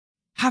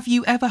Have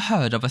you ever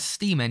heard of a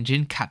steam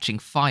engine catching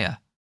fire?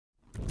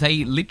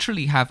 They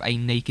literally have a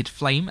naked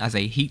flame as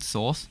a heat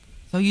source,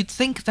 so you'd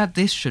think that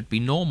this should be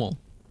normal.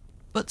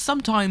 But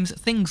sometimes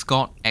things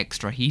got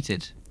extra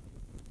heated.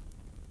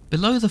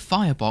 Below the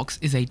firebox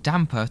is a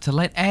damper to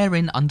let air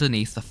in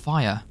underneath the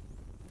fire.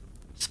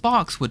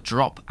 Sparks would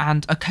drop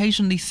and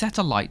occasionally set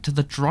alight to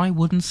the dry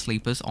wooden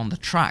sleepers on the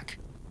track,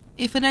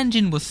 if an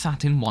engine was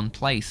sat in one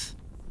place.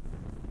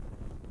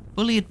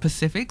 Bulliard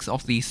Pacifics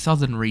of the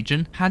southern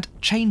region had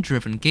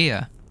chain-driven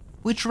gear,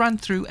 which ran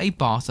through a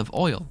bath of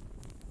oil.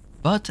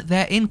 But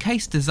their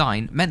in-case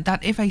design meant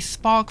that if a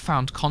spark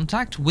found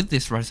contact with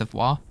this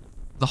reservoir,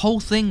 the whole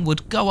thing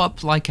would go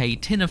up like a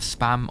tin of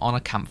Spam on a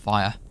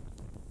campfire.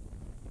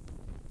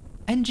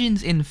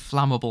 Engines in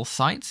flammable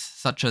sites,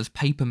 such as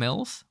paper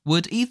mills,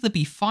 would either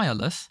be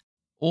fireless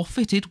or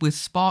fitted with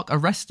spark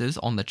arresters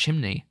on the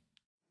chimney,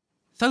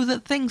 so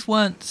that things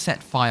weren't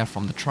set fire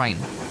from the train.